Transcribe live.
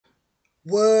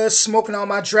Was smoking all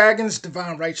my dragons,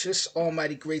 divine righteous,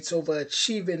 almighty greats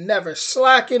overachieving, never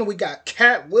slacking. We got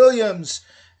Cat Williams,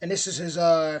 and this is his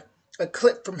a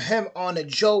clip from him on the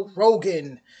Joe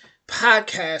Rogan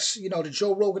podcast. You know, the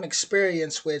Joe Rogan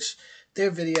Experience, which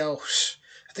their video,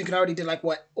 I think it already did like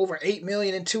what, over 8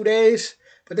 million in 2 days.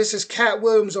 But this is Cat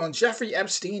Williams on Jeffrey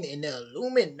Epstein and the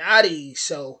Illuminati.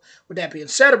 So, with that being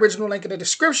said, original link in the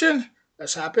description.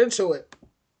 Let's hop into it.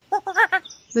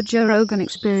 The Joe Rogan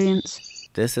Experience.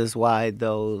 This is why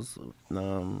those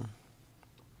one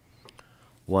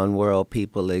world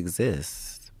people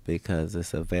exist, because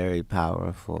it's a very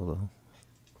powerful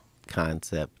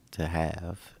concept to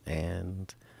have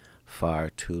and far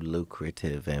too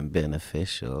lucrative and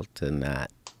beneficial to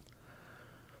not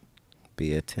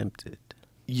be attempted.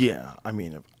 Yeah, I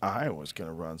mean, if I was going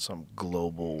to run some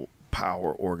global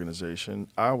power organization,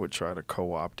 I would try to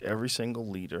co-opt every single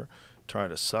leader, try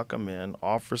to suck them in,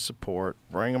 offer support,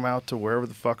 bring them out to wherever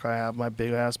the fuck I have my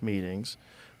big-ass meetings,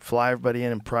 fly everybody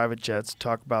in private jets,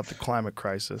 talk about the climate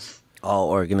crisis. All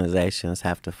organizations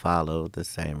have to follow the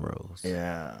same rules.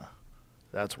 Yeah,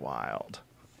 that's wild.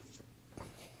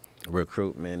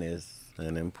 Recruitment is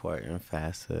an important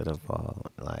facet of all.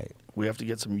 Like, we have to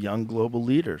get some young global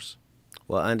leaders.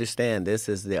 Well, understand, this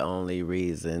is the only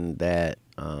reason that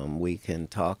we can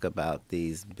talk about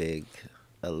these big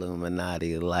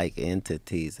Illuminati-like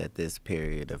entities at this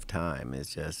period of time.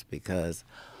 It's just because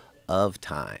of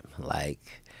time.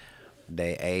 Like,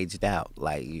 they aged out.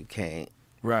 Like, you can't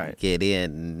get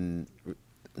in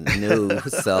new,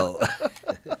 so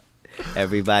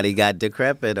everybody got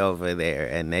decrepit over there,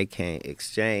 and they can't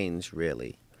exchange,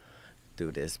 really,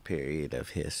 through this period of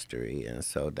history. And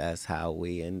so that's how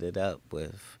we ended up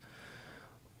with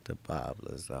the Bob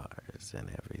Lazars and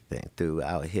everything.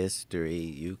 Throughout history,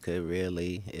 you could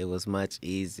really, it was much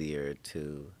easier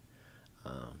to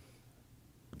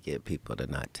get people to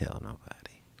not tell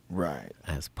nobody. Right.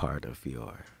 As part of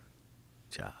your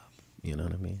job. You know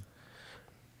what I mean?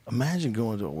 Imagine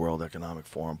going to a World Economic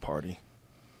Forum party.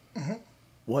 Mm-hmm.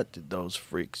 What did those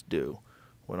freaks do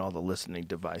when all the listening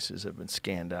devices have been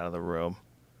scanned out of the room?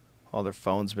 All their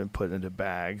phones have been put into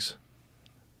bags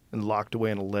and locked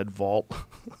away in a lead vault.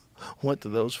 What do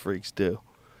those freaks do?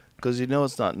 Because you know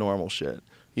it's not normal shit.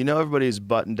 You know everybody's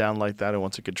buttoned down like that and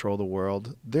wants to control the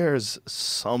world. There's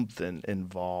something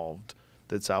involved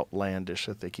that's outlandish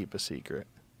that they keep a secret.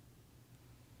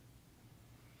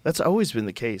 That's always been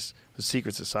the case with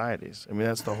secret societies. I mean,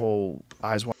 that's the whole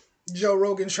eyes wide. Joe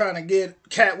Rogan trying to get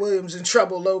Cat Williams in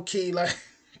trouble low key. Like,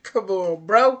 come on,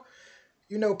 bro.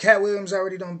 You know Cat Williams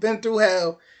already done been through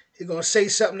hell. He gonna say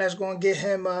something that's gonna get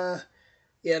him,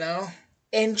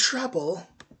 in trouble.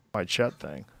 My Chet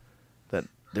thing, that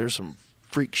there's some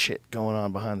freak shit going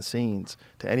on behind the scenes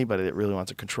to anybody that really wants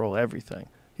to control everything.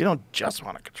 You don't just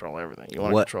want to control everything. You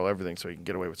want to control everything so you can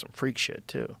get away with some freak shit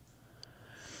too.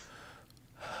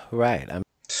 Right.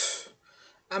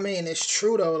 I mean, it's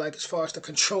true though. Like, as far as to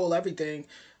control everything,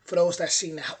 for those that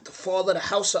seen the fall of the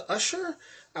House of Usher,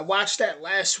 I watched that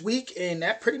last week, and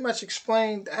that pretty much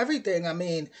explained everything. I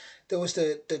mean, there was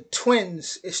the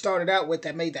twins. It started out with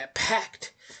that made that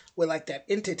pact with like that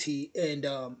entity, and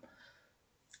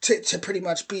to pretty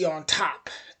much be on top.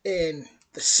 And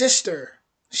the sister,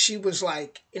 she was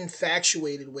like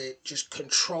infatuated with just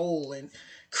control and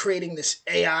creating this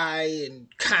AI and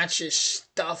conscious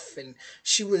stuff, and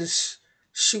she was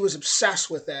obsessed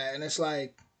with that. And it's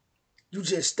like, you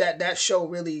just that show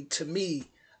really, to me,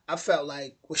 I felt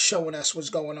like was showing us what's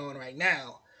going on right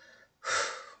now.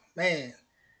 Man,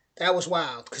 that was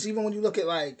wild. Because even when you look at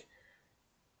like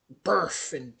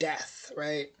birth and death,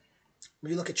 right?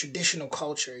 When you look at traditional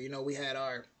culture, you know, we had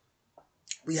our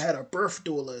birth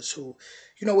doulas who,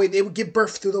 you know, they would give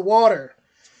birth through the water.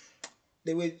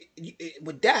 They would,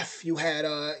 with death, you had,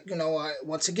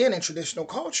 once again, in traditional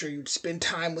culture, you'd spend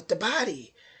time with the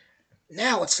body.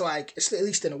 Now it's like, it's at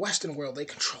least in the Western world, they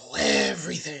control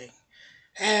everything.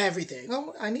 Everything.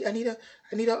 Oh, I need a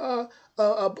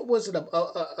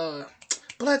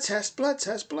blood test.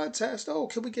 Oh,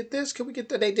 can we get this? Can we get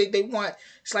that? They want,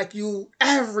 it's like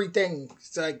everything.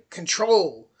 It's like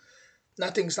control.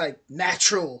 Nothing's like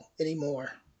natural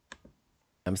anymore.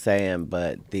 I'm saying,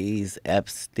 but these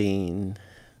Epstein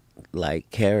like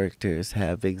characters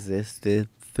have existed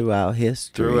throughout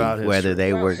history, whether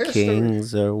they were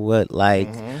kings or what, like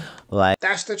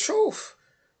that's the truth.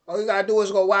 All you gotta do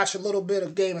is go watch a little bit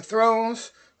of Game of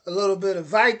Thrones, a little bit of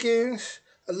Vikings,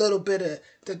 a little bit of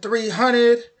the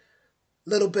 300, a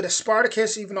little bit of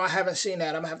Spartacus. Even though I haven't seen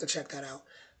that, I'm gonna have to check that out.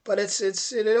 But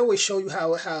it always show you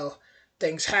how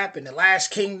things happen. The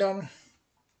Last Kingdom,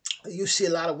 you see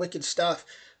a lot of wicked stuff.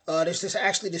 There's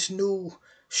this new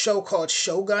show called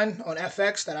Shogun on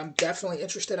FX that I'm definitely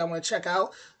interested. I want to check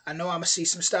out. I know I'm gonna see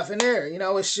some stuff in there. You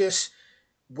know, it's just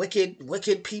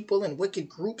wicked people and wicked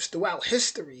groups throughout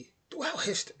history. Throughout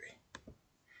history.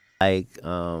 Like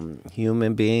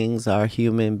human beings are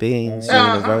human beings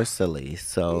Uh-huh. universally. Yeah.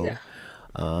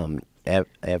 So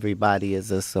everybody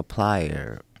is a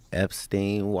supplier.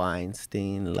 Epstein,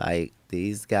 Weinstein, like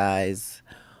these guys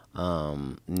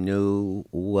knew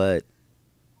what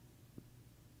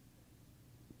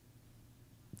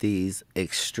these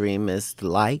extremists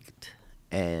liked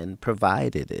and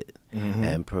provided it,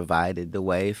 and provided the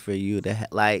way for you to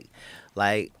like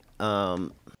It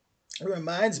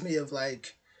reminds me of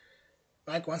like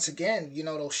once again, you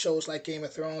know, those shows like Game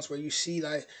of Thrones where you see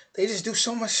like they just do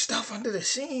so much stuff under the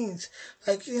scenes,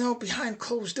 like you know, behind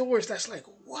closed doors. That's like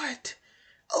what?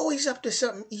 Always up to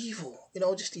something evil, you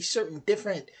know, just these certain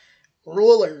different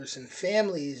rulers and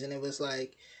families, and it was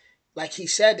like he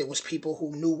said, it was people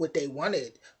who knew what they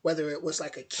wanted. Whether it was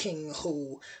like a king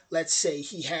who, let's say,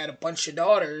 he had a bunch of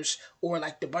daughters, or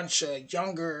like the bunch of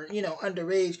younger, you know,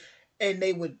 underage, and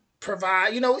they would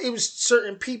provide. You know, it was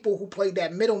certain people who played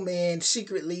that middleman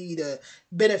secretly to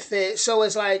benefit. So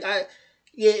it's like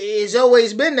yeah, it's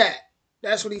always been that.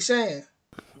 That's what he's saying.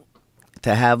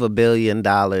 to have $1 billion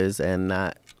and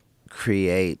not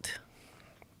create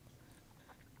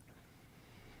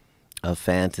a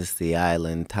fantasy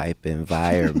island type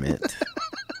environment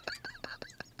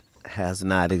has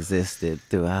not existed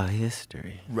throughout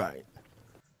history. Right.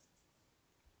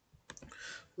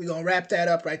 We're gonna wrap that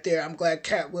up right there. I'm glad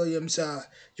Cat Williams.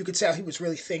 You could tell he was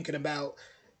really thinking about,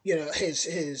 you know,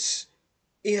 his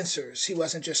answers. He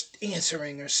wasn't just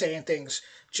answering or saying things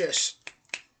just,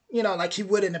 you know, like he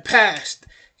would in the past.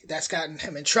 That's gotten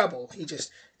him in trouble. He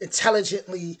just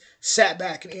intelligently sat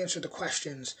back and answered the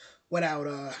questions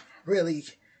without really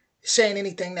saying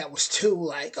anything that was too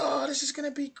like, oh, this is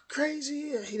gonna be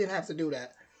crazy. He didn't have to do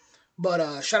that.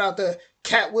 But shout out to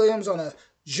Cat Williams on a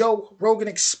Joe Rogan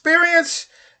experience.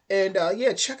 And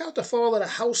yeah, check out the fall of the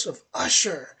House of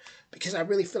Usher, because I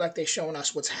really feel like they're showing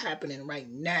us what's happening right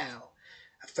now.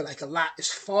 I feel like a lot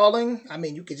is falling. I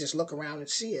mean, you could just look around and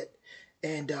see it.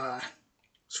 And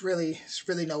it's really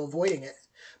no avoiding it.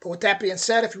 But with that being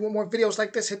said, if you want more videos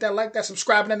like this, hit that like, that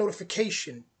subscribe, and that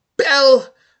notification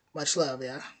bell. Much love,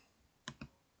 yeah.